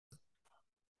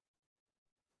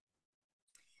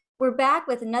We're back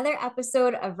with another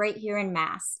episode of Right Here in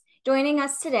Mass. Joining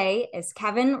us today is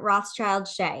Kevin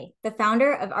Rothschild-Shea, the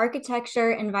founder of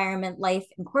Architecture Environment Life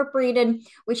Incorporated,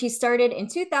 which he started in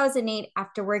 2008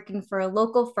 after working for a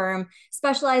local firm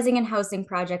specializing in housing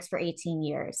projects for 18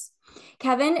 years.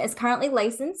 Kevin is currently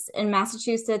licensed in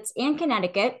Massachusetts and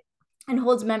Connecticut and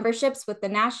holds memberships with the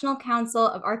National Council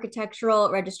of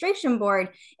Architectural Registration Board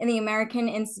and the American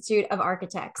Institute of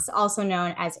Architects, also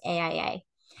known as AIA.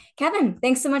 Kevin,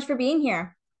 thanks so much for being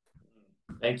here.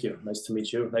 Thank you. Nice to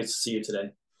meet you. Nice to see you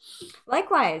today.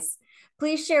 Likewise.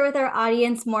 Please share with our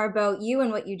audience more about you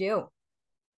and what you do.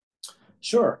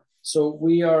 Sure. So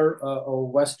we are a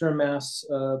Western Mass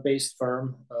based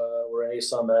firm. We're in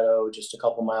Asaw Meadow, just a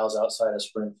couple miles outside of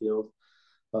Springfield.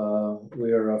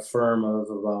 We are a firm of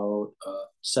about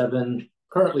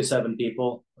currently seven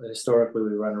people. Historically,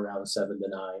 we run around 7 to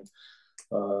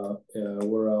 9.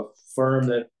 We're a firm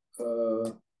that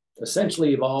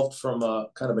essentially evolved from a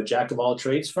kind of a jack of all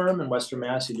trades firm in Western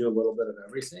Mass. You do a little bit of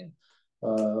everything,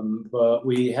 but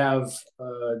we have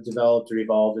developed or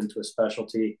evolved into a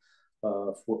specialty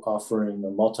for offering a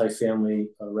multifamily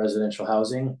residential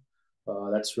housing.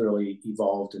 That's really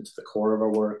evolved into the core of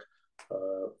our work,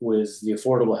 with the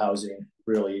affordable housing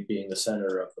really being the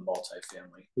center of the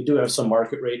multifamily. We do have some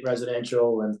market rate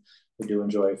residential, and we do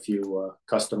enjoy a few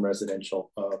custom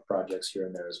residential projects here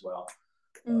and there as well.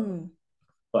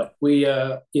 But we,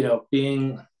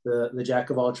 being the jack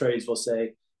of all trades, we'll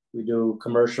say we do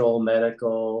commercial,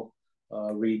 medical,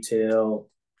 retail,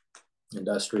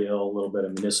 industrial, a little bit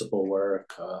of municipal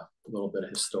work, a little bit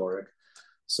of historic.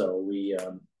 So we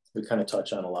kind of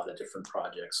touch on a lot of different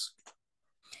projects.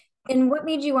 And what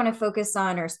made you want to focus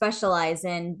on or specialize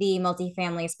in the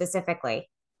multifamily specifically?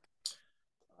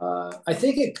 I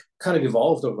think it kind of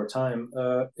evolved over time.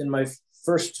 In my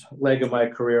first leg of my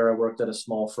career, I worked at a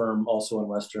small firm also in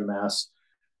Western Mass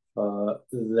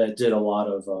that did a lot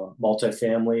of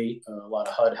multifamily, a lot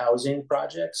of HUD housing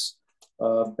projects.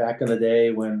 Back in the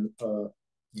day when,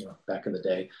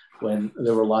 when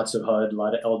there were lots of HUD, a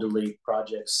lot of elderly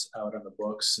projects out on the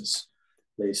books.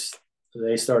 They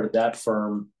started that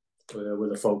firm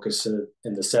with a focus in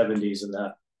the 70s, and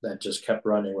that just kept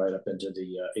running right up into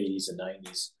the 80s and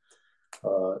 90s.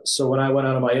 So when I went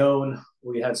out on my own,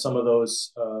 we had some of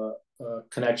those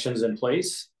connections in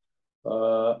place,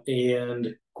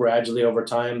 and gradually over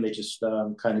time, they just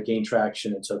kind of gained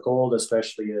traction and took hold,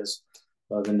 especially as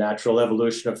the natural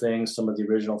evolution of things. Some of the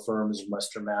original firms in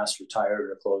Western Mass retired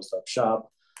or closed up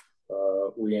shop.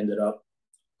 We ended up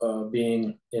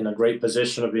being in a great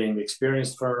position of being the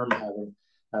experienced firm,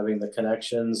 having the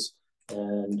connections,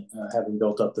 and having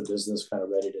built up the business, kind of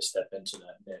ready to step into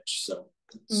that niche. So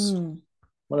it's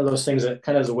one of those things that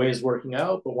kind of is a way is working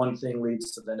out, but one thing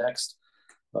leads to the next.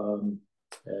 And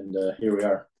here we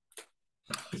are.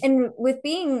 And with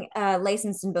being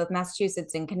licensed in both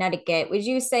Massachusetts and Connecticut, would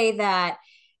you say that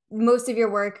most of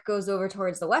your work goes over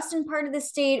towards the western part of the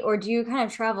state, or do you kind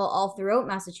of travel all throughout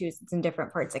Massachusetts and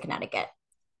different parts of Connecticut?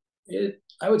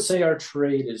 I would say our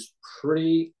trade is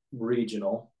pretty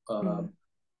regional.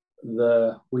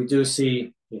 We do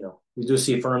see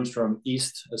firms from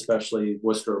east, especially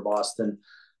Worcester or Boston,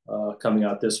 coming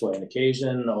out this way on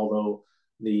occasion. Although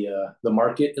the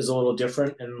market is a little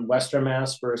different in Western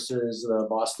Mass versus the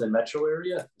Boston metro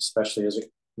area, especially as it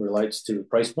relates to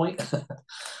price point.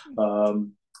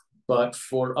 But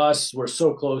for us, we're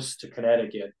so close to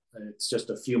Connecticut. It's just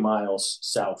a few miles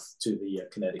south to the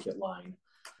Connecticut line.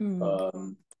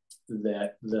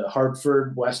 That the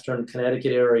Hartford, Western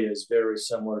Connecticut area is very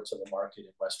similar to the market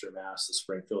in Western Mass, the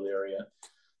Springfield area.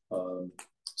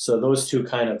 So those two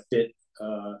kind of fit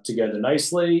together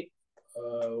nicely.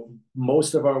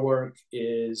 Most of our work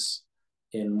is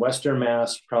in Western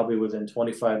Mass, probably within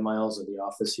 25 miles of the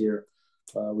office here.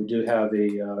 We do have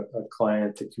a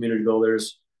client, the Community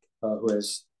Builders,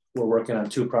 we're working on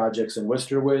 2 projects in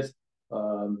Worcester with,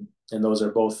 and those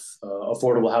are both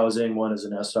affordable housing. One is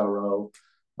an SRO.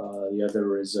 The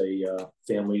other is a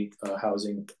family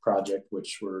housing project,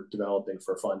 which we're developing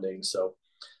for funding. So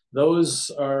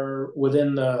those are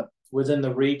within the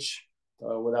reach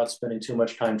without spending too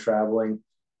much time traveling.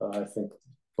 I think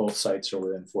both sites are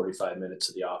within 45 minutes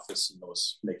of the office, and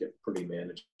those make it pretty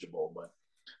manageable.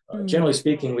 But generally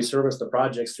speaking, we service the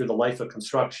projects through the life of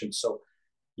construction. So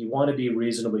you want to be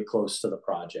reasonably close to the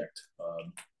project.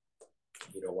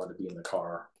 You don't want to be in the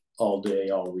car all day,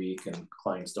 all week, and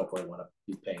clients don't really want to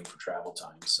be paying for travel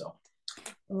time. So,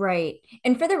 right.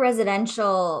 And for the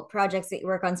residential projects that you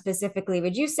work on specifically,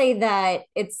 would you say that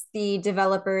it's the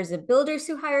developers and builders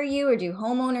who hire you, or do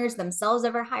homeowners themselves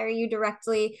ever hire you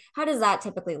directly? How does that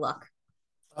typically look?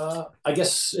 I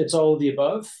guess it's all of the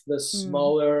above. The Mm.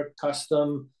 smaller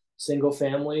custom single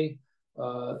family,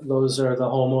 those are the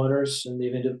homeowners and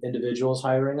the individuals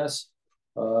hiring us.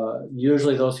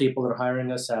 Usually, those people that are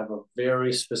hiring us have a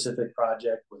very specific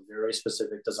project with very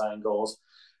specific design goals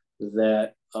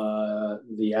that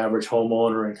the average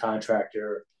homeowner and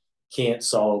contractor can't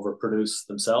solve or produce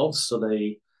themselves. So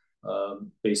they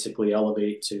basically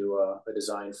elevate to a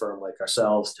design firm like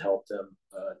ourselves to help them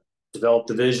develop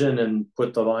the vision and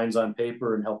put the lines on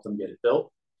paper and help them get it built.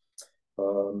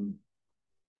 Um,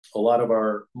 a lot of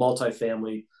our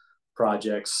multifamily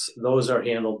projects, those are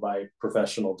handled by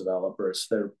professional developers.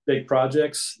 They're big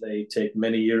projects. They take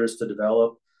many years to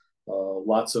develop,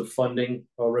 lots of funding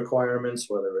requirements,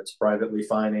 whether it's privately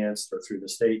financed or through the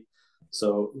state.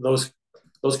 So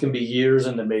those can be years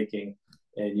in the making,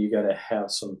 and you got to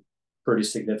have some pretty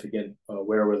significant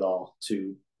wherewithal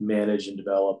to manage and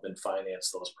develop and finance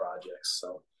those projects.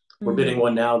 So we're bidding Mm.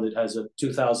 one now that has a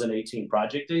 2018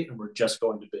 project date, and we're just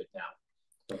going to bid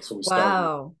now. So we started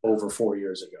Wow. over 4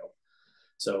 years ago.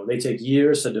 So they take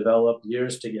years to develop,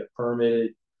 years to get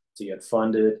permitted, to get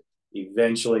funded,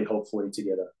 eventually, hopefully, to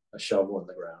get a shovel in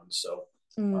the ground. So,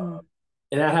 Mm.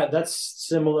 and that's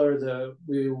similar to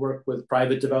we work with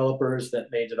private developers that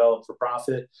may develop for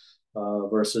profit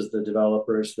versus the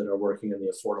developers that are working in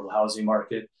the affordable housing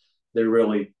market. They're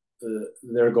really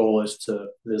their goal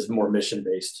is more mission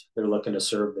based. They're looking to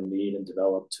serve the need and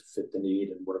develop to fit the need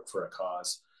and work for a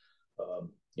cause.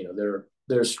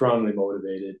 They're strongly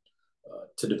motivated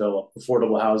to develop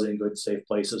affordable housing, good, safe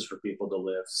places for people to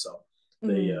live. So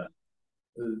they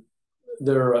Mm.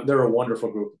 they're a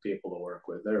wonderful group of people to work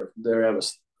with. They have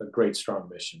a great strong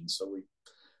mission. So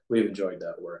we've enjoyed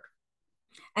that work.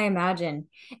 I imagine.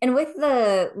 And with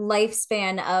the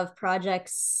lifespan of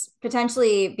projects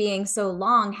potentially being so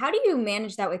long, how do you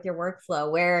manage that with your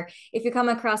workflow? Where if you come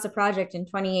across a project in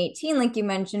 2018, like you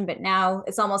mentioned, but now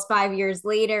it's almost 5 years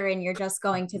later and you're just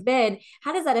going to bid,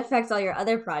 how does that affect all your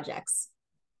other projects?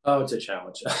 Oh, it's a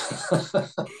challenge.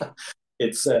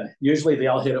 It's usually they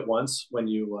all hit at once when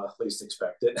you least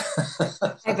expect it.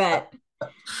 I bet.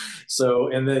 So,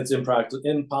 and then it's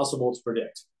impossible to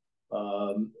predict.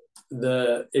 Um,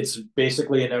 it's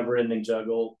basically a never-ending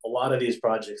juggle. A lot of these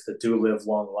projects that do live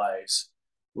long lives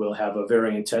will have a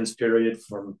very intense period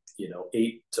from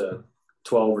 8 to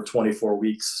 12 or 24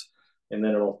 weeks, and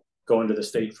then it'll go into the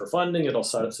state for funding. It'll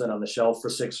sit on the shelf for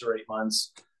 6 or 8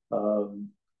 months. Um,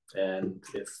 and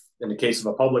if in the case of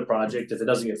a public project, if it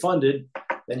doesn't get funded,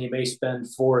 then you may spend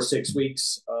 4 or 6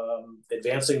 weeks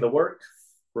advancing the work,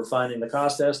 refining the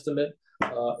cost estimate,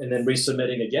 and then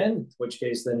resubmitting again, in which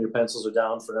case then your pencils are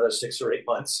down for another 6 or 8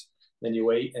 months. Then you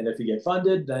wait, and if you get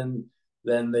funded, then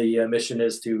the mission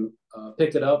is to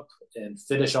pick it up and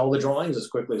finish all the drawings as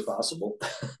quickly as possible,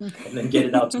 and then get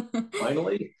it out to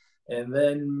finally, and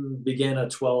then begin a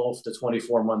 12 to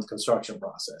 24 month construction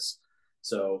process.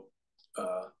 So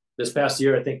this past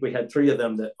year, I think we had 3 of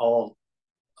them that all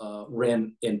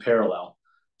ran in parallel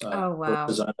Oh,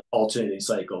 versus wow. an alternating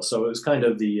cycle. So it was kind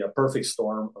of the perfect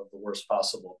storm of the worst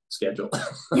possible schedule.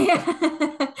 Yeah,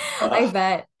 I uh,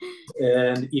 bet.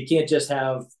 and you can't just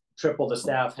have triple the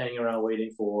staff hanging around waiting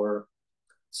for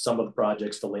some of the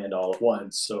projects to land all at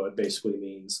once. So it basically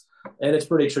means, and it's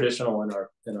pretty traditional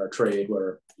in our trade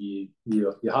where you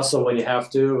hustle when you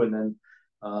have to, and then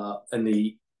in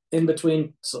the in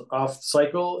between off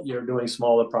cycle, you're doing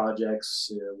smaller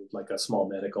projects, like a small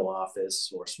medical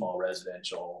office or small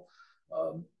residential.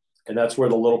 Um, and that's where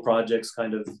the little projects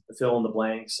kind of fill in the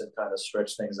blanks and kind of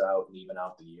stretch things out and even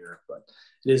out the year. But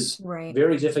it is Right.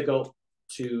 very difficult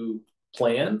to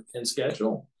plan and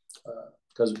schedule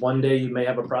because one day you may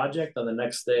have a project, and the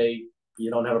next day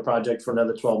you don't have a project for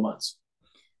another 12 months.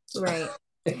 So Right.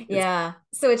 it's, Yeah.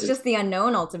 So it's it's just the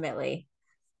unknown ultimately.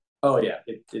 oh yeah,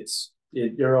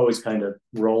 you're always kind of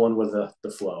rolling with the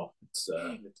flow.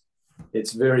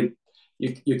 It's very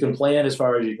you can plan as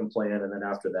far as you can plan, and then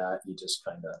after that you just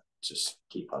kind of just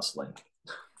keep hustling.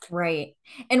 Right.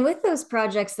 And with those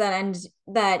projects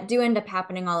that do end up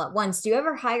happening all at once, do you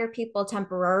ever hire people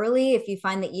temporarily if you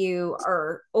find that you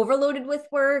are overloaded with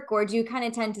work, or do you kind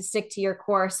of tend to stick to your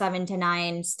core 7 to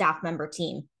 9 staff member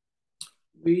team?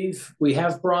 We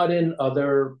have brought in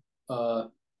other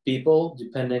people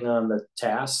depending on the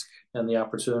task and the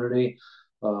opportunity.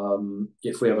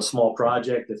 If we have a small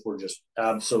project, if we're just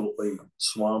absolutely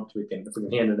swamped, if we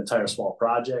can hand an entire small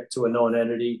project to a known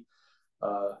entity,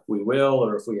 we will.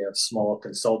 Or if we have small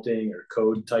consulting or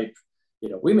code type,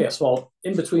 we may have small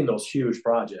in between those huge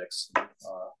projects.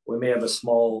 We may have a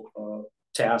small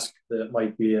task that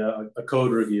might be a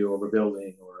code review of a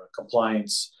building or a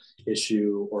compliance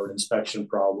issue or an inspection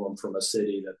problem from a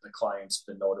city that the client's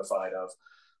been notified of.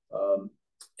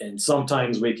 And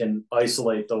sometimes we can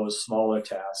isolate those smaller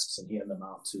tasks and hand them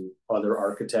out to other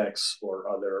architects or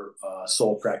other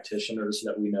sole practitioners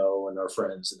that we know and our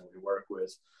friends and that we work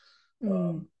with.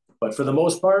 But for the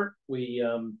most part, we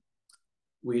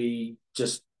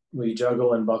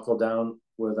juggle and buckle down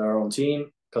with our own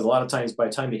team, because a lot of times by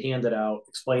the time you hand it out,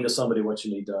 explain to somebody what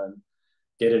you need done,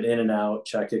 get it in and out,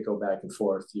 check it, go back and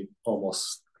forth, you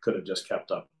almost could have just kept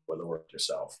up with the work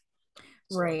yourself.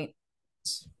 Right.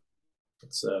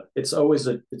 It's always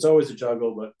a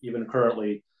juggle, but even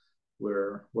currently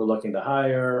we're looking to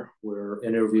hire, we're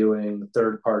interviewing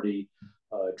third party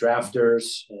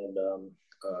drafters and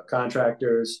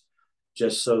contractors,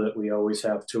 just so that we always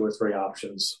have 2 or 3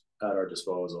 options at our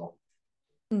disposal.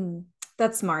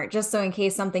 That's smart. Just so in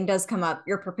case something does come up,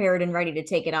 you're prepared and ready to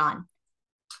take it on.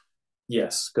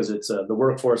 Yes, because it's the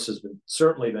workforce has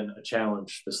certainly been a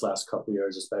challenge this last couple of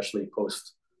years, especially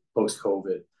post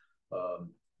COVID.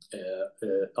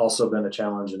 Also been a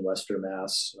challenge in Western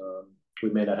Mass. We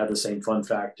may not have the same fun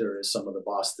factor as some of the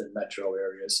Boston metro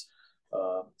areas.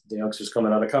 The youngsters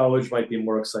coming out of college might be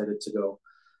more excited to go,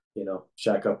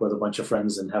 shack up with a bunch of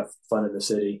friends and have fun in the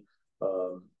city.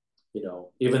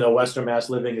 Even though Western Mass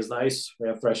living is nice, we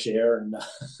have fresh air and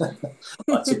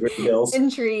lots of green hills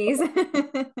and trees.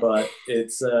 But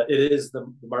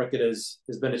the market has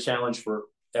been a challenge for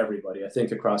everybody. I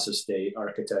think across the state,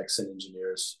 architects and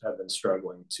engineers have been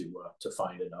struggling to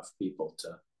find enough people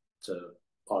to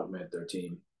augment their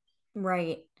team.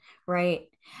 Right.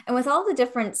 And with all the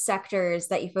different sectors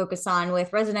that you focus on,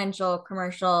 with residential,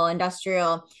 commercial,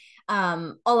 industrial,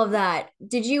 all of that,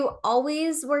 did you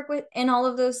always work in all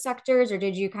of those sectors, or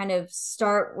did you kind of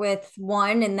start with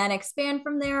one and then expand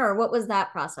from there, or what was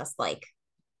that process like?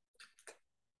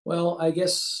 Well, I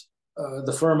guess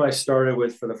the firm I started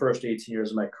with for the first 18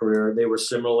 years of my career, they were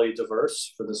similarly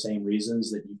diverse for the same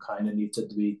reasons that you kind of need to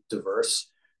be diverse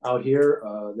out here.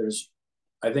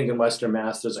 I think in Western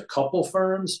Mass, there's a couple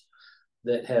firms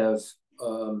that have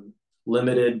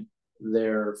limited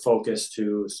their focus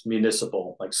to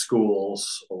municipal, like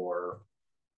schools or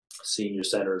senior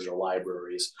centers or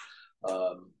libraries.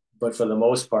 But for the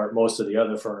most part, most of the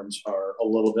other firms are a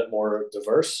little bit more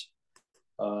diverse.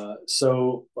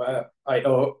 So I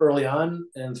early on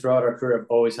and throughout our career, I've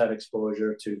always had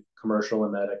exposure to commercial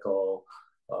and medical,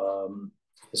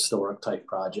 historic type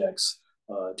projects,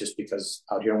 just because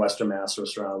out here in Western Mass, we're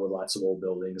surrounded with lots of old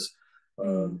buildings.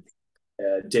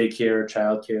 Daycare,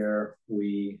 childcare,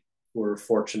 we were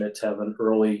fortunate to have an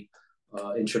early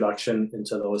introduction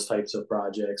into those types of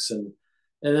projects. And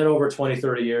then over 20,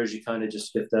 30 years, you kind of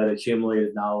just get that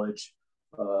accumulated knowledge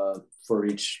for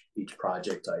each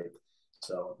project type.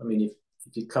 So, I mean,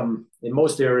 if you come in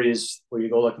most areas where you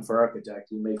go looking for architect,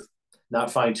 you may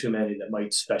not find too many that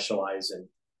might specialize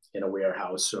in a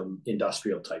warehouse or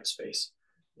industrial type space.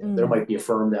 There might be a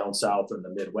firm down south or in the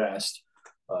Midwest,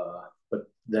 but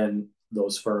then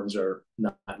those firms are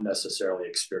not necessarily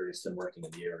experienced in working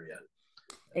in the area.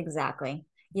 Exactly.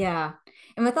 Yeah.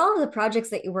 And with all of the projects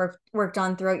that you worked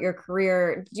on throughout your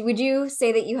career, would you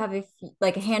say that you have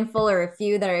a handful or a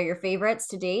few that are your favorites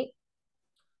to date?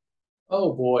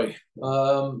 Oh boy.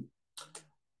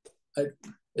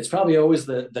 It's probably always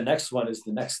the next one is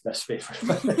the next best favorite.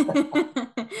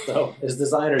 So as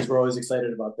designers, we're always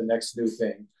excited about the next new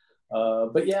thing.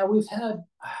 But yeah, we've had,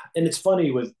 and it's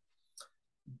funny with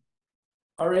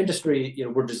our industry,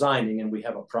 we're designing and we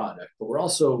have a product, but we're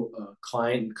also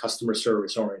client and customer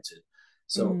service oriented.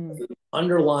 So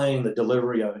underlying the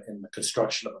delivery of and the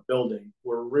construction of a building,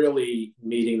 we're really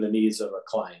meeting the needs of our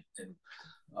client. And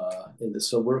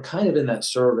so we're kind of in that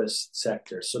service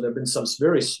sector. So there have been some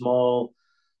very small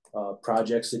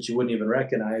projects that you wouldn't even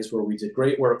recognize where we did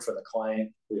great work for the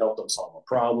client. We helped them solve a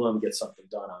problem, get something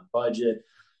done on budget.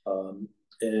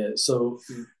 So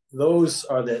those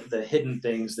are the hidden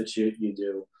things that you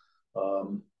do.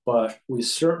 But we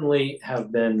certainly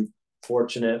have been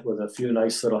fortunate with a few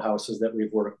nice little houses that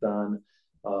we've worked on.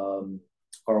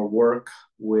 Our work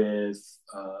with,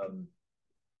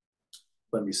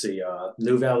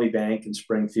 New Valley Bank in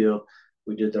Springfield.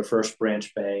 We did their first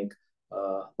branch bank.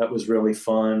 That was really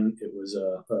fun. It was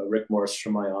Rick Morse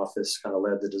from my office kind of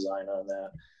led the design on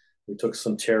that. We took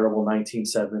some terrible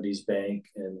 1970s bank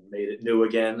and made it new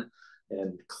again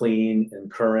and clean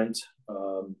and current.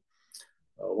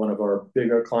 One of our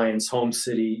bigger clients, Home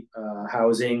City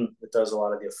Housing, that does a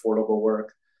lot of the affordable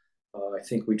work. I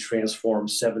think we transformed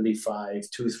 75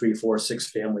 2, 3, 4,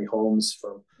 6 family homes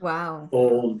from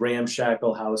old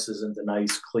ramshackle houses into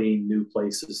nice, clean, new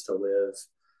places to live.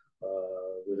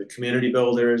 With the community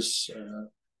builders,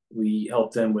 We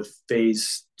helped them with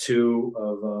phase two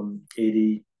of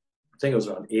 80, I think it was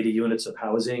around 80 units of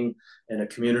housing and a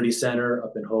community center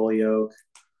up in Holyoke.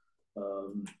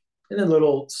 And then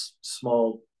little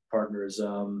small partners,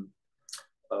 the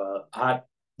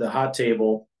hot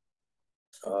table,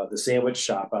 the sandwich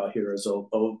shop out here is a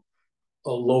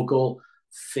local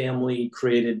family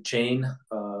created chain.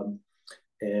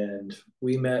 And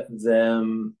we met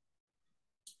them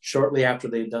shortly after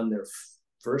they'd done their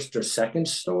first or second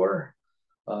store,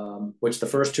 which the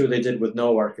first two they did with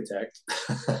no architect,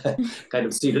 kind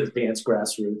of seat of the pants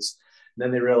grassroots. And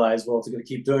then they realized, well, if they're going to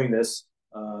keep doing this,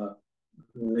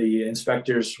 the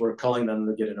inspectors were calling them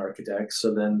to get an architect.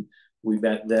 So then we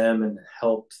met them and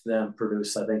helped them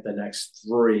produce, I think, the next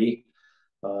three.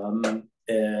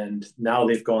 And now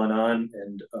they've gone on,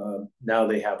 and now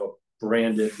they have a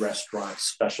branded restaurant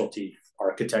specialty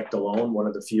architect alone, one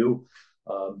of the few.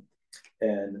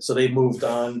 And so they moved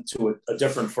on to a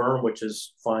different firm, which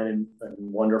is fine and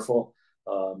wonderful.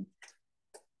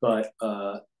 But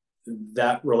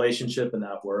that relationship and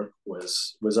that work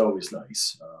was always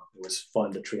nice. It was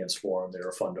fun to transform. They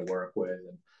were fun to work with,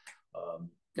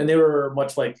 and they were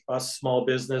much like us, small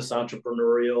business,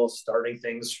 entrepreneurial, starting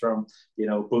things from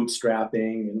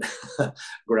bootstrapping and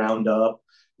ground up.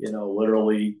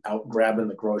 Literally out grabbing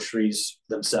the groceries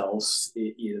themselves.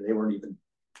 They weren't even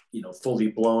fully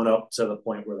blown up to the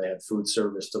point where they had food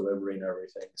service delivery and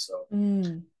everything.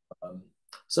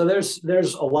 So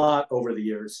there's a lot over the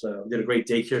years. Did a great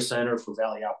daycare center for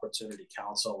Valley Opportunity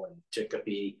Council in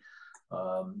Chicopee.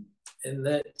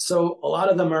 So a lot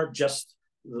of them aren't just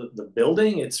the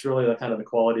building. It's really the kind of the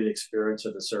quality of the experience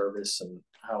of the service and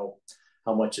how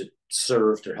much it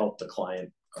served or helped the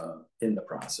client in the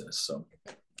process. So.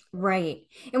 Right.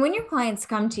 And when your clients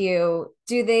come to you,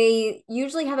 do they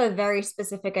usually have a very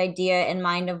specific idea in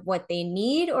mind of what they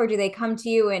need, or do they come to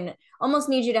you and almost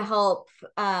need you to help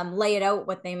lay it out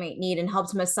what they might need and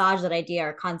help to massage that idea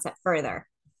or concept further?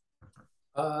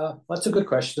 That's a good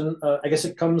question. I guess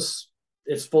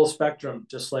it's full spectrum,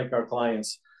 just like our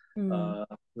clients.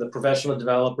 The professional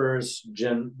developers,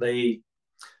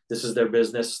 this is their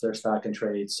business, their stock and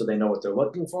trade, so they know what they're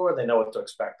looking for. They know what to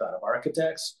expect out of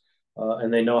architects.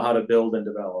 And they know how to build and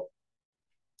develop.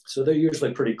 So they're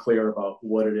usually pretty clear about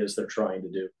what it is they're trying to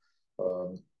do.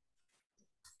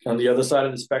 On the other side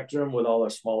of the spectrum, with all our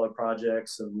smaller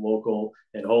projects and local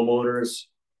and homeowners,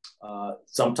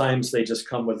 sometimes they just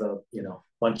come with a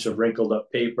bunch of wrinkled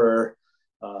up paper.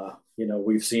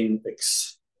 We've seen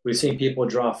people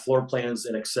draw floor plans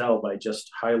in Excel by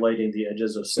just highlighting the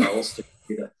edges of cells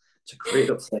to create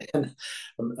a plan.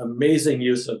 Amazing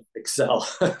use of Excel,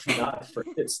 not for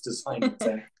its design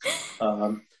intent.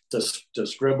 To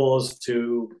scribbles,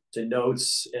 to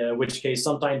notes, in which case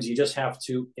sometimes you just have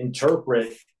to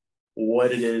interpret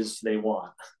what it is they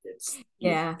want.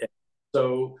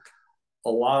 So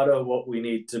a lot of what we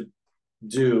need to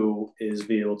do is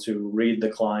be able to read the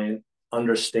client,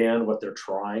 understand what they're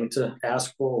trying to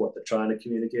ask for, what they're trying to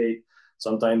communicate.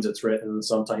 Sometimes it's written,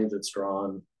 sometimes it's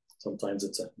drawn, sometimes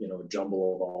it's a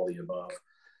jumble of all the above.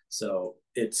 So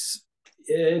it's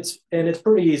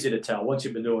pretty easy to tell once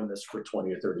you've been doing this for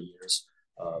 20 or 30 years.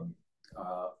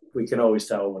 We can always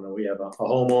tell when we have a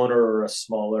homeowner or a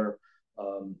smaller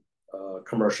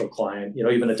commercial client,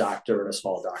 even a doctor in a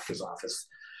small doctor's office.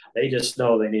 They just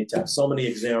know they need to have so many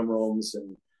exam rooms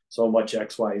and so much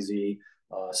XYZ,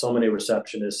 so many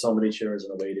receptionists, so many chairs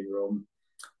in the waiting room.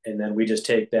 And then we just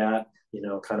take that,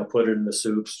 kind of put it in the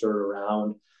soup, stir it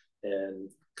around, and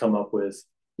come up with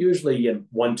usually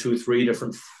 1, 2, 3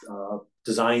 different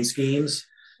design schemes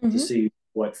to see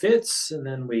what fits. And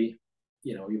then we,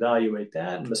 evaluate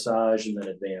that and massage and then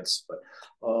advance. But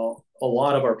a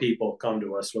lot of our people come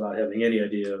to us without having any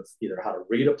idea of either how to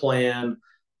read a plan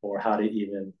or how to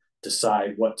even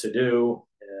decide what to do.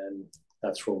 And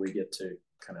that's where we get to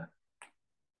kind of,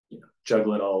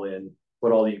 juggle it all in,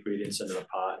 put all the ingredients into the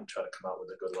pot and try to come out with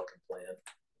a good looking plan.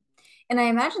 And I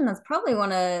imagine that's probably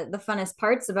one of the funnest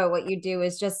parts about what you do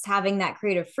is just having that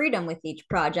creative freedom with each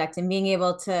project and being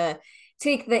able to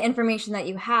take the information that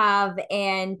you have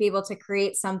and be able to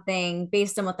create something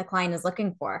based on what the client is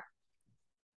looking for.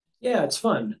 Yeah, it's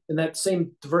fun. And that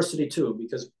same diversity too,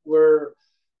 because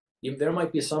there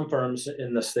might be some firms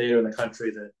in the state or in the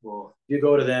country that if you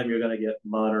go to them, you're going to get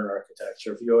modern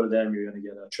architecture. If you go to them, you're going to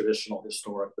get a traditional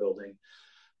historic building.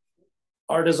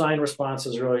 Our design response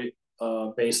is really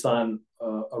based on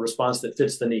a response that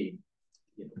fits the need.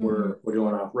 We're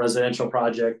doing a residential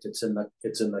project. It's in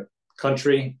the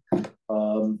country,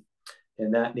 and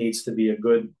that needs to be a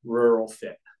good rural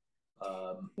fit.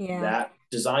 That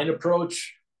design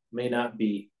approach may not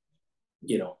be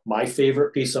my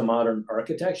favorite piece of modern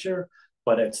architecture,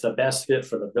 but it's the best fit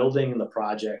for the building and the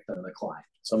project and the client.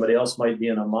 Somebody else might be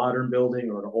in a modern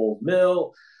building or an old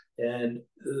mill. And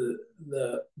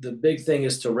the big thing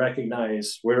is to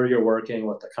recognize where you're working,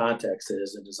 what the context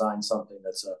is, and design something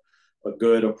that's a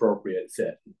good, appropriate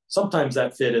fit. Sometimes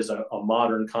that fit is a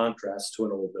modern contrast to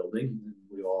an old building.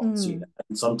 We all see that.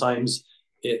 And sometimes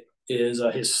it is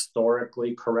a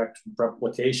historically correct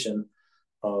replication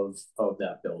of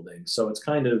that building. So it's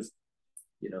kind of,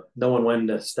 knowing when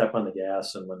to step on the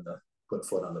gas and when to put a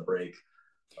foot on the brake.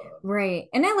 Right.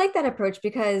 And I like that approach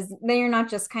because then you're not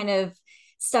just kind of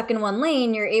stuck in one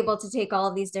lane. You're able to take all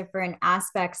of these different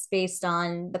aspects based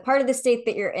on the part of the state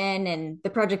that you're in and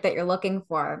the project that you're looking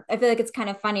for. I feel like it's kind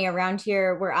of funny around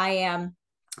here where I am.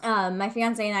 My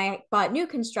fiance and I bought new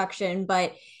construction,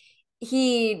 but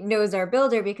he knows our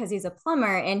builder because he's a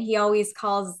plumber and he always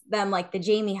calls them like the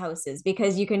Jamie houses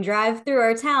because you can drive through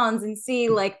our towns and see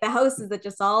like the houses that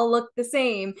just all look the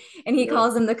same, and he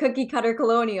calls them the cookie cutter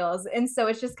colonials. And so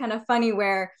it's just kind of funny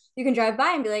where you can drive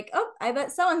by and be like, oh, I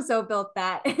bet so and so built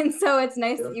that. And so it's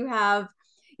nice that you have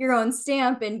your own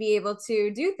stamp and be able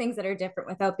to do things that are different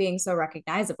without being so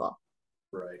recognizable.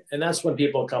 Right. And that's when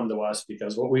people come to us,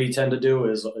 because what we tend to do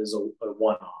is a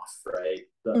one-off, right?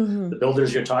 The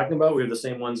builders you're talking about, we have the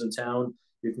same ones in town.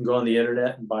 You can go on the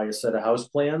internet and buy a set of house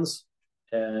plans,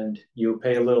 and you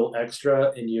pay a little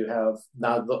extra, and you have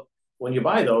when you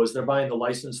buy those, they're buying the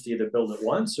license to either build it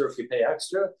once, or if you pay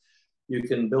extra, you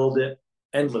can build it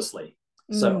endlessly.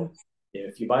 So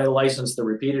if you buy a license to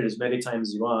repeat it as many times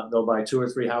as you want, they'll buy 2 or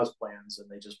 3 house plans and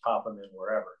they just pop them in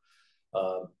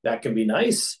wherever. That can be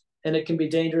nice. And it can be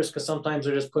dangerous because sometimes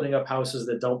they're just putting up houses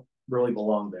that don't really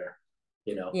belong there.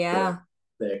 Yeah.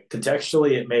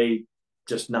 Contextually, it may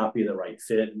just not be the right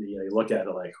fit. And you look at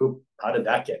it like, how did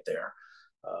that get there?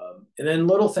 And then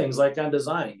little things like on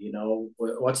design,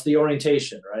 what's the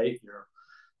orientation, right?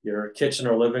 Your kitchen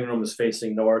or living room is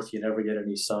facing north. You never get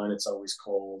any sun. It's always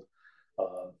cold.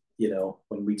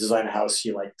 When we design a house,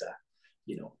 you like to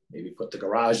maybe put the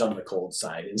garage on the cold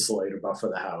side, insulate or buffer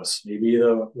the house. Maybe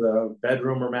the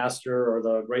bedroom or master or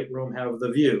the great room have the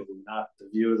view, not the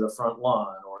view of the front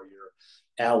lawn or your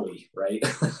alley, right?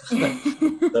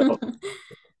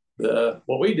 So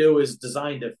what we do is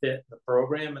design to fit the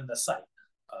program and the site,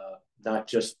 not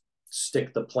just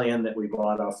stick the plan that we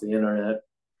bought off the internet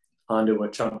onto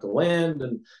a chunk of land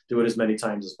and do it as many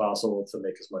times as possible to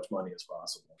make as much money as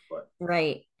possible. But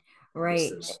right.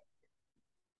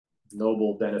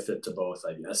 Noble benefit to both,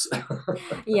 I guess.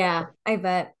 Yeah, I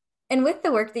bet. And with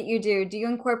the work that you do you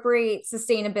incorporate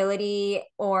sustainability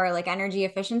or like energy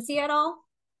efficiency at all?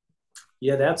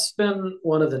 Yeah, that's been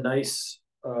one of the nice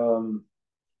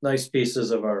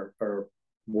pieces of our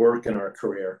work and our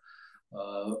career.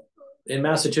 In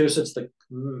Massachusetts,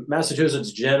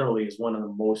 Massachusetts generally is one of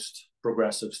the most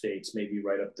progressive states, maybe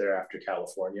right up there after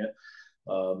California,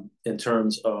 in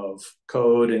terms of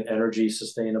code and energy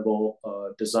sustainable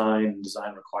design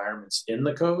requirements in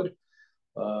the code.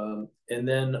 And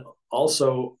then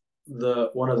also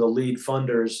one of the lead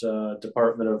funders,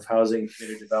 Department of Housing and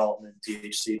Community Development,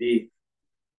 DHCD,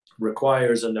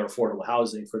 requires in their affordable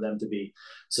housing for them to be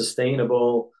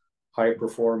sustainable, high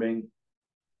performing,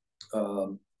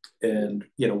 and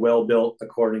well built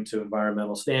according to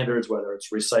environmental standards, whether it's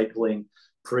recycling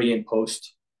pre and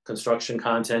post construction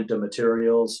content of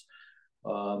materials.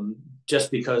 Just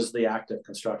because the act of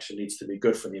construction needs to be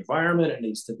good for the environment, it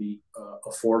needs to be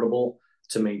affordable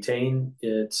to maintain.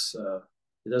 It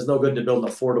does no good to build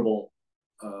an affordable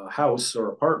house or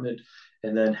apartment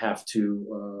and then have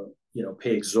to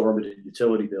pay exorbitant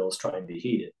utility bills trying to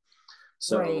heat it.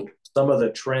 So some of the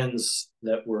trends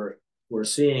that we're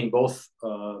seeing, both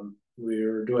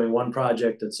we're doing one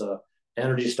project that's a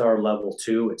Energy Star level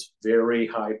 2. It's very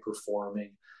high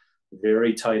performing,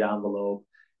 very tight envelope.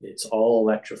 It's all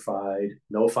electrified,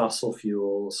 no fossil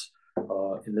fuels,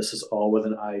 and this is all with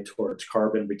an eye towards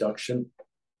carbon reduction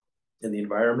in the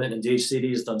environment. And DHCD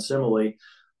has done similarly,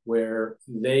 where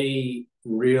they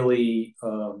really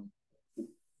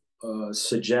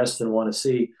suggest and want to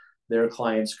see their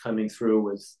clients coming through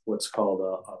with what's called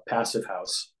a passive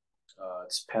house.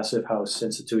 It's Passive House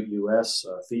Institute US,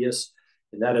 FIUS,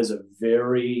 and that is a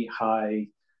very high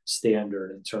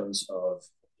standard in terms of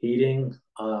heating,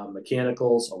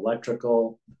 mechanicals,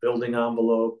 electrical, building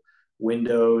envelope,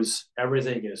 windows.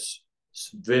 Everything is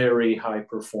very high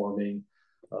performing.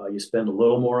 You spend a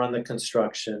little more on the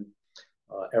construction,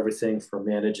 everything from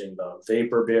managing the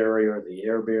vapor barrier, the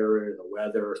air barrier, the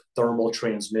weather, thermal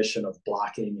transmission of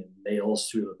blocking and nails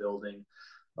through the building.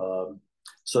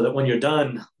 So that when you're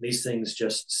done, these things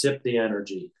just sip the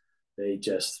energy. They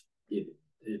just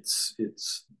it's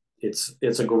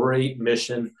a great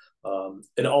mission,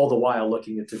 and all the while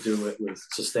looking to do it with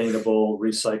sustainable,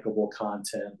 recyclable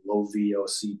content, low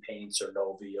VOC paints or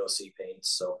no VOC paints.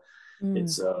 So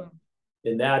it's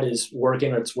and that is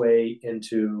working its way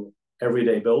into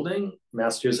everyday building.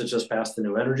 Massachusetts just passed the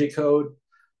new energy code,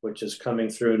 which is coming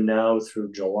through now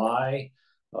through July,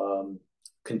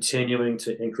 continuing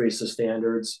to increase the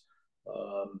standards.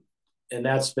 And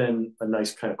that's been a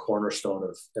nice kind of cornerstone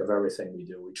of everything we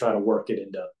do. We try to work it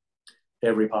into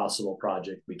every possible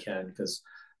project we can, because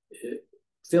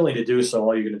failing to do so,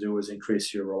 all you're going to do is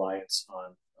increase your reliance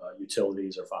on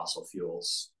utilities or fossil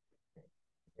fuels.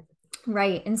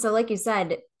 Right. And so, like you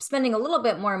said, spending a little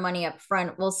bit more money up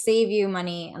front will save you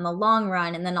money in the long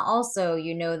run. And then also,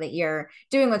 you know that you're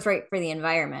doing what's right for the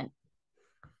environment.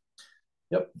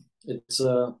 Yep. It's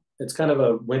kind of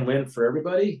a win-win for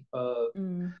everybody.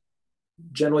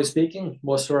 Generally speaking,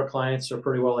 most of our clients are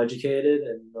pretty well educated,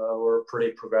 and we're a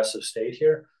pretty progressive state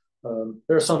here.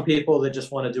 There are some people that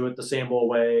just want to do it the same old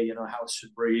way, house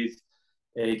should breathe,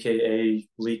 aka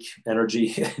leak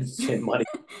energy and money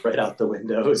right out the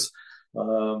windows.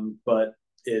 But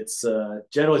it's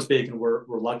generally speaking, we're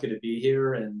lucky to be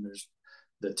here, and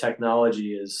the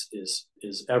technology is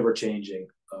ever changing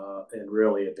and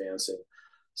really advancing.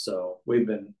 So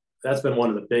that's been one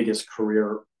of the biggest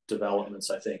career developments,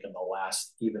 I think, in the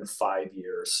last even 5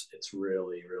 years. It's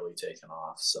really, really taken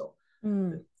off. So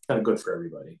it's kind of good for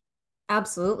everybody.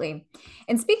 Absolutely.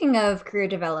 And speaking of career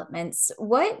developments,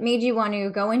 what made you want to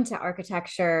go into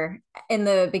architecture in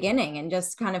the beginning and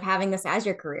just kind of having this as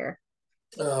your career?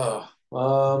 I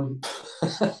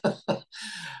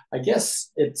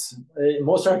guess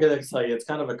most architects tell you it's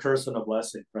kind of a curse and a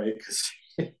blessing, right? Because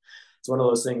it's one of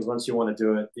those things. Once you want to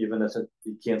do it, even if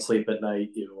you can't sleep at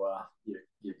night,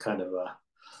 you kind of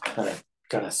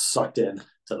sucked in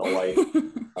to the light.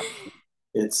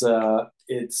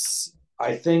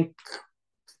 I think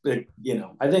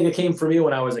it came for me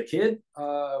when I was a kid.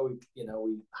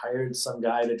 We hired some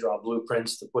guy to draw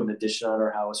blueprints to put an addition on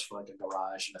our house for like a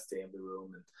garage and a family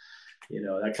room, and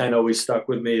that kind of always stuck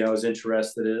with me. I was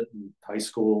interested in it in high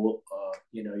school.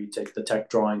 You take the tech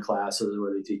drawing classes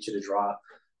where they teach you to draw.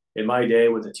 In my day,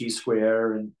 with a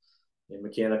T-square and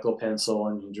mechanical pencil,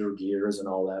 and you drew gears and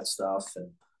all that stuff.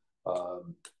 And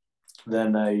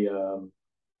then I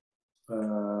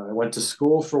went to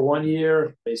school for 1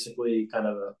 year, basically I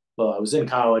was in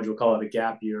college, we'll call it a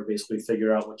gap year, basically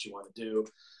figure out what you want to do.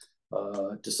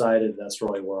 Decided that's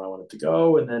really where I wanted to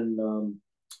go. And then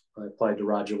I applied to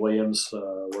Roger Williams,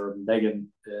 where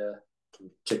Megan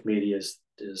from Chick Media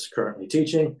is currently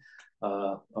teaching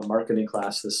a marketing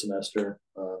class this semester.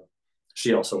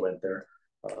 She also went there.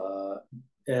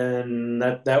 And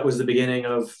that was the beginning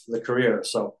of the career.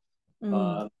 So,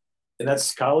 and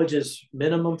that's college's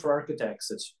minimum for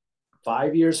architects. It's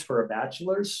 5 years for a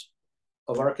bachelor's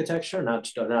of architecture,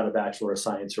 not a bachelor of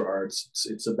science or arts.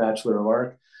 It's a bachelor of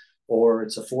art, or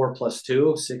it's a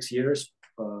 4+2, 6 years,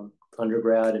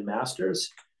 undergrad and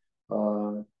master's.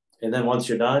 And then once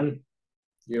you're done,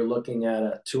 you're looking at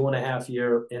a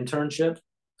 2.5-year internship.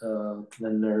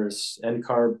 Then there's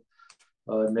NCARB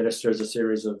administers a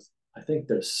series of, I think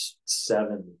there's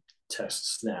 7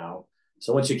 tests now.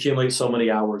 So once you accumulate so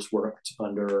many hours worked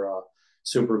under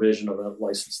supervision of a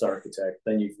licensed architect,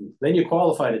 then you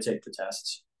qualify to take the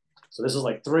tests. So this is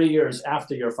like 3 years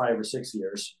after your 5 or 6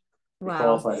 years. You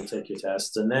qualify to take your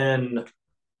tests, and then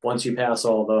once you pass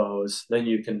all those, then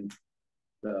you can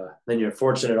then you're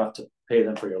fortunate enough to pay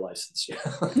them for your license.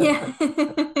 Yeah.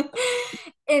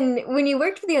 And when you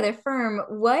worked for the other firm,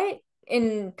 what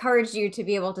encouraged you to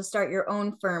be able to start your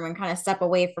own firm and kind of step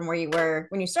away from where you were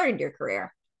when you started your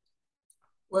career?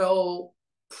 Well,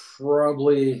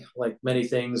 probably like many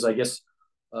things, I guess.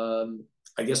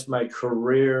 I guess my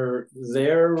career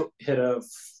there hit a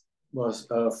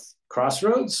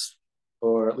crossroads,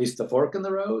 or at least a fork in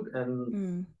the road,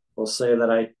 and we'll say that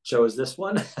I chose this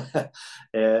one,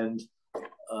 and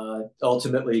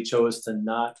ultimately chose to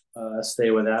not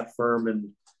stay with that firm and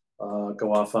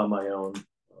go off on my own.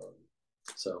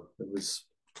 So it was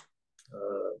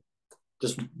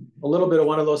just a little bit of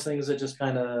one of those things that just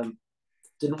kind of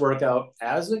didn't work out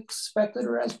as expected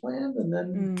or as planned, and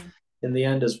then in the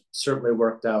end has certainly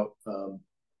worked out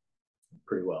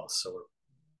pretty well. So we're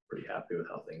pretty happy with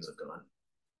how things have gone.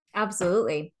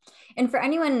 Absolutely. And for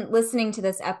anyone listening to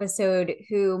this episode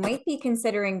who might be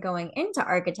considering going into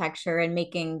architecture and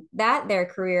making that their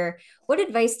career, what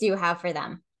advice do you have for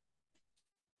them?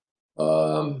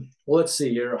 Well, let's see.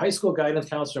 Your high school guidance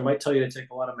counselor might tell you to take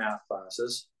a lot of math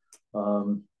classes.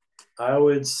 I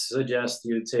would suggest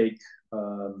you take,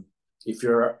 if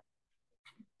you're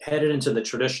headed into the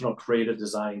traditional creative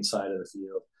design side of the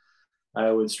field,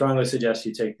 I would strongly suggest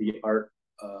you take the art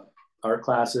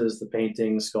classes, the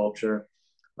painting, sculpture,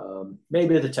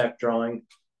 maybe the tech drawing,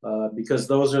 because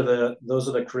those are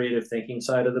the creative thinking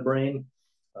side of the brain.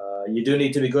 You do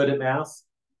need to be good at math,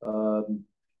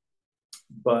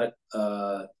 but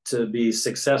to be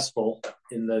successful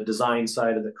in the design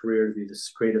side of the career, to be the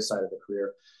creative side of the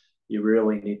career, you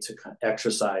really need to kind of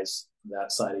exercise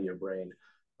that side of your brain.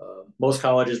 Most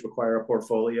colleges require a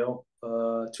portfolio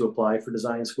to apply for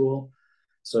design school.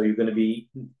 So you're going to be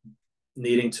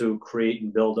needing to create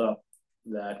and build up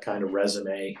that kind of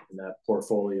resume and that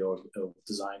portfolio of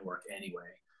design work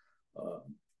anyway.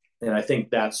 And I think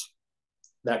that's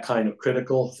that kind of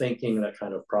critical thinking, that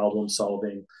kind of problem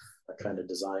solving, that kind of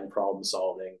design problem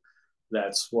solving,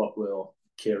 that's what will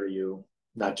carry you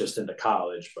not just into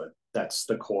college, but that's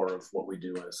the core of what we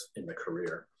do as in the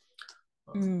career.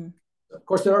 Of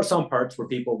course, there are some parts where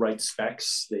people write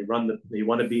specs. They want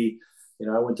to be,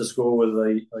 I went to school with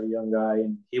a young guy,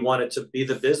 and he wanted to be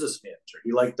the business manager.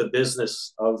 He liked the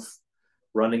business of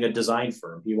running a design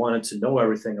firm. He wanted to know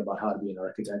everything about how to be an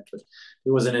architect, but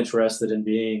he wasn't interested in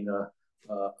being a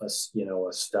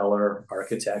stellar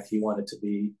architect. He wanted to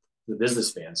be the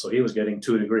businessman. So he was getting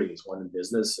 2 degrees, one in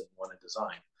business and one in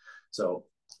design. So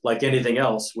like anything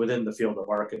else within the field of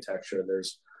architecture,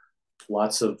 there's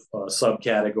lots of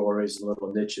subcategories and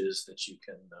little niches that you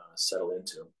can settle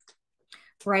into.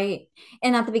 Right.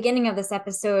 And at the beginning of this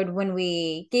episode, when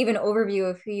we gave an overview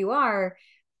of who you are,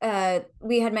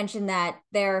 we had mentioned that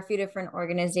there are a few different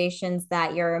organizations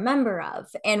that you're a member of.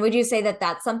 And would you say that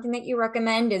that's something that you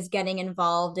recommend, is getting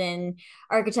involved in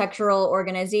architectural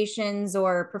organizations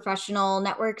or professional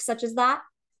networks such as that?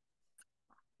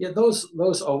 Yeah,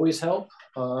 those always help.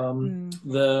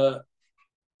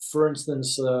 For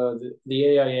instance, the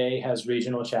AIA has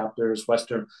regional chapters.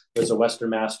 There's a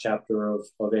Western Mass chapter of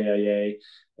AIA,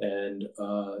 and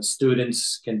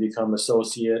students can become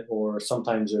associate, or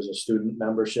sometimes there's a student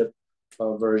membership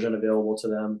version available to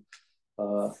them.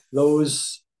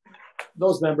 Those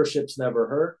memberships never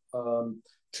hurt.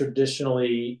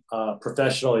 Traditionally,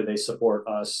 professionally, they support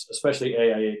us, especially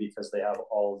AIA, because they have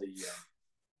all the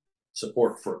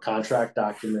support for contract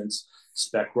documents,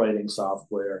 spec writing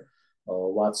software,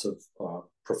 lots of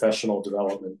professional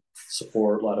development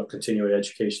support, a lot of continuing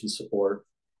education support.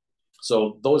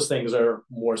 So those things are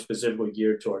more specifically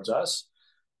geared towards us.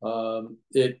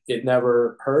 It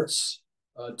never hurts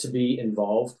to be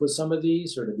involved with some of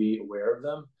these or to be aware of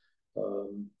them.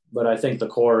 But I think the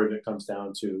core of it comes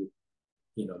down to,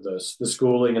 the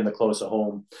schooling and the close to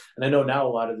home. And I know now a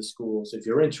lot of the schools, if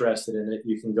you're interested in it,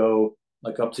 you can go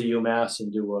like up to UMass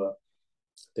and do I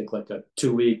think like a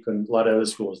 2-week, and a lot of other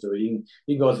schools do it. You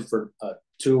can go for a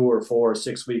 2 or 4 or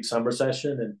 6-week summer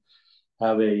session and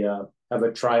have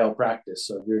a trial practice.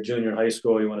 So if you're a junior in high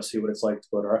school, you want to see what it's like to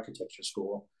go to architecture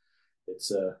school.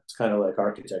 It's kind of like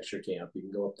architecture camp. You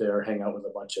can go up there, hang out with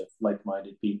a bunch of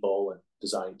like-minded people, and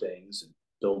design things and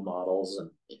build models, and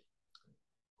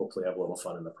hopefully have a little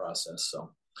fun in the process.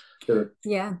 So there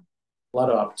are a lot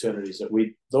of opportunities that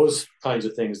those kinds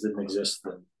of things didn't exist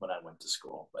when I went to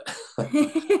school, but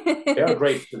they are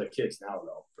great for the kids now,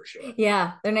 though, for sure.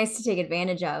 Yeah, they're nice to take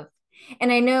advantage of. And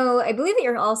I believe that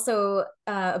you're also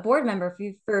a board member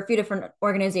for a few different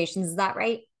organizations. Is that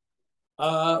right?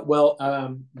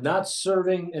 Not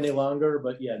serving any longer,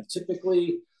 but yeah,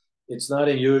 typically it's not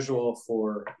unusual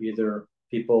for either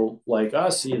people like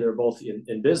us, either both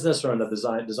in business or in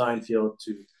the design field,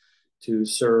 to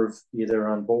serve either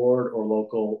on board or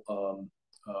local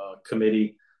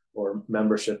committee or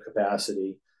membership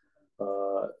capacity.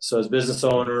 So as business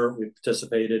owner, we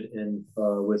participated in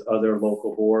with other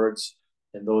local boards,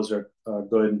 and those are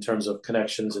good in terms of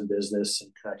connections in business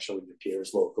and connection with your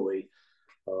peers locally.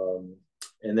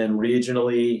 And then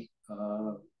regionally,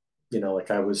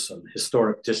 like I was on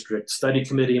historic district study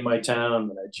committee in my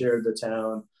town, and I chaired the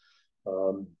town.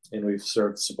 And we've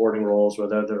served supporting roles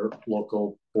with other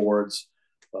local boards.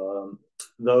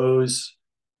 Those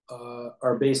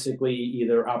are basically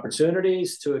either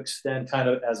opportunities to extend, kind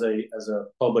of as a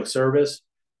public service,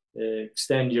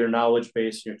 extend your knowledge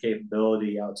base and your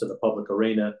capability out to the public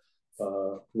arena,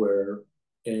 where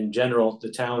in general the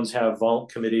towns have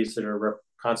committees that are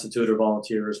constituted of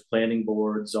volunteers, planning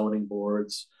boards, zoning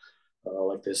boards,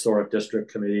 like the historic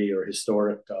district committee or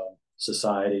historic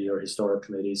society or historic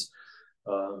committees.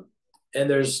 And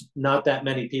there's not that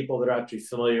many people that are actually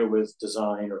familiar with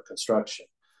design or construction.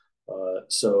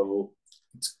 So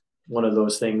it's one of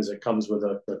those things that comes with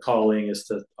a calling, is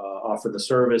to offer the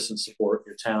service and support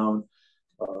your town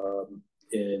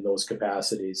in those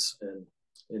capacities. And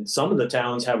and some of the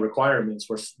towns have requirements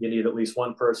where you need at least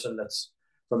one person that's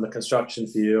from the construction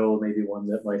field, maybe one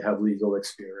that might have legal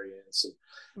experience.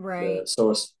 Right.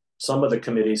 So some of the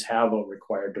committees have a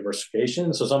required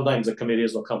diversification. So sometimes the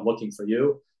committees will come looking for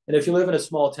you. And if you live in a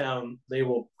small town, they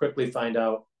will quickly find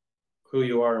out who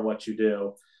you are and what you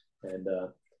do, and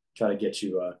try to get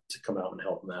you to come out and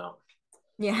help them out.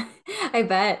 Yeah, I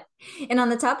bet. And on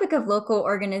the topic of local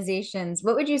organizations,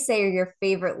 what would you say are your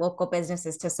favorite local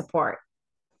businesses to support?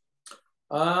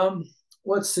 Um,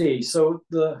 let's see. So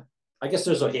I guess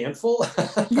there's a handful.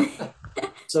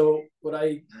 So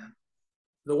the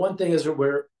one thing is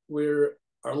that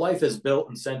our life is built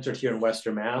and centered here in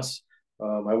Western Mass.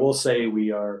 I will say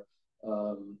we are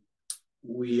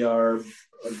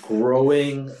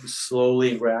growing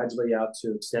slowly and gradually out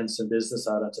to extend some business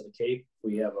out onto the Cape.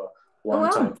 We have a Oh, long wow.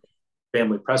 time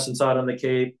family presence out on the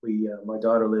Cape. My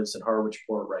daughter lives in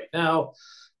Harwichport right now.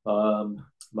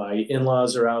 My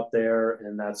in-laws are out there,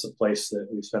 and that's a place that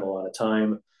we've spent a lot of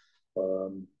time.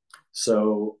 Um,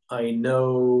 so I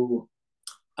know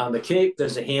on the Cape,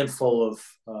 there's a handful of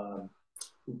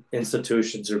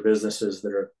institutions or businesses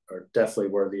that are definitely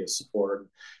worthy of support.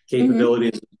 Hmm.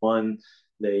 Capabilities is one.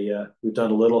 We've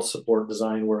done a little support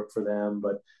design work for them,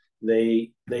 but they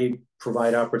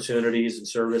provide opportunities and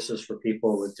services for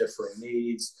people with differing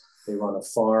needs. They run a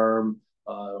farm,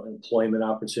 employment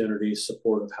opportunities,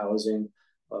 supportive housing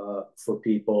for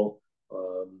people.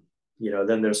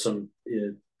 Then there's some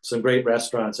great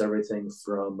restaurants, everything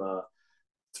from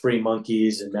Three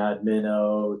Monkeys and Mad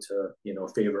Minnow to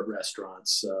favorite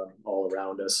restaurants all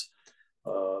around us.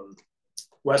 Um,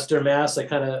 Western Mass, I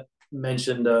kind of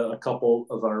mentioned a couple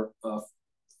of our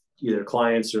either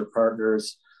clients or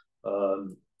partners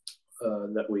that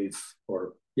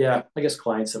I guess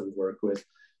clients that we've worked with.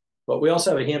 But we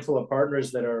also have a handful of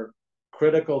partners that are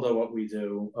critical to what we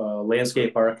do.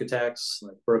 Landscape architects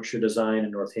like Berkshire Design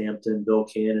in Northampton, Bill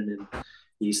Cannon in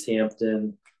East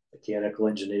Hampton, mechanical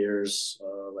engineers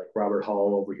like Robert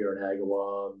Hall over here in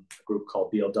Agawam, a group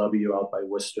called BLW out by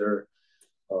Worcester,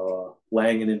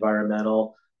 Langen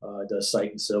Environmental does site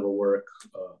and civil work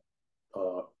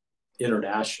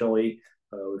internationally.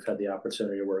 We've had the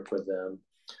opportunity to work with them.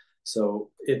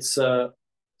 So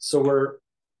we're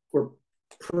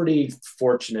pretty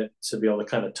fortunate to be able to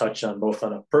kind of touch on both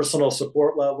on a personal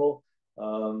support level,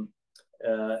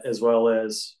 as well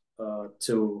as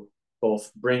to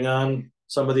both bring on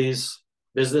some of these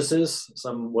businesses,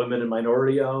 some women and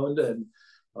minority owned, and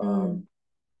Mm.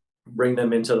 bring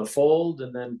them into the fold.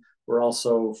 And then we're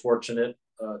also fortunate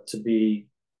to be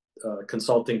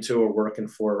consulting to or working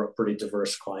for a pretty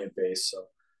diverse client base. So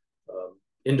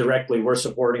indirectly, we're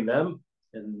supporting them,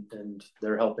 and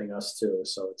they're helping us too.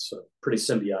 So it's a pretty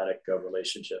symbiotic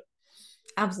relationship.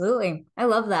 Absolutely. I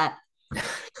love that.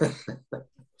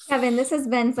 Kevin, this has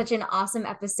been such an awesome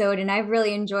episode, and I've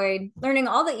really enjoyed learning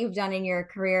all that you've done in your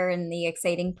career and the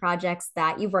exciting projects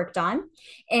that you've worked on.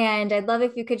 And I'd love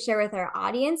if you could share with our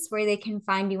audience where they can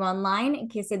find you online in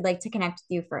case they'd like to connect with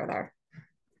you further.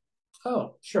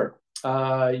 Oh, sure.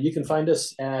 You can find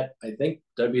us at, I think,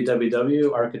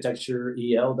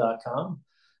 www.architectureel.com.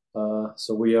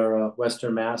 So we are a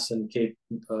Western Mass and Cape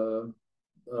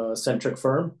centric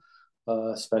firm,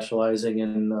 specializing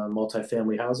in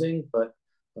multifamily housing. But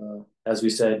as we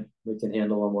said, we can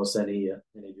handle almost any of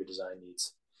your design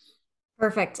needs.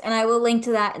 Perfect. And I will link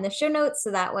to that in the show notes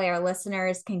so that way our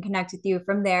listeners can connect with you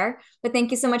from there. But thank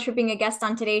you so much for being a guest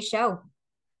on today's show.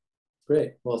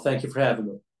 Great. Well, thank you for having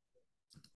me.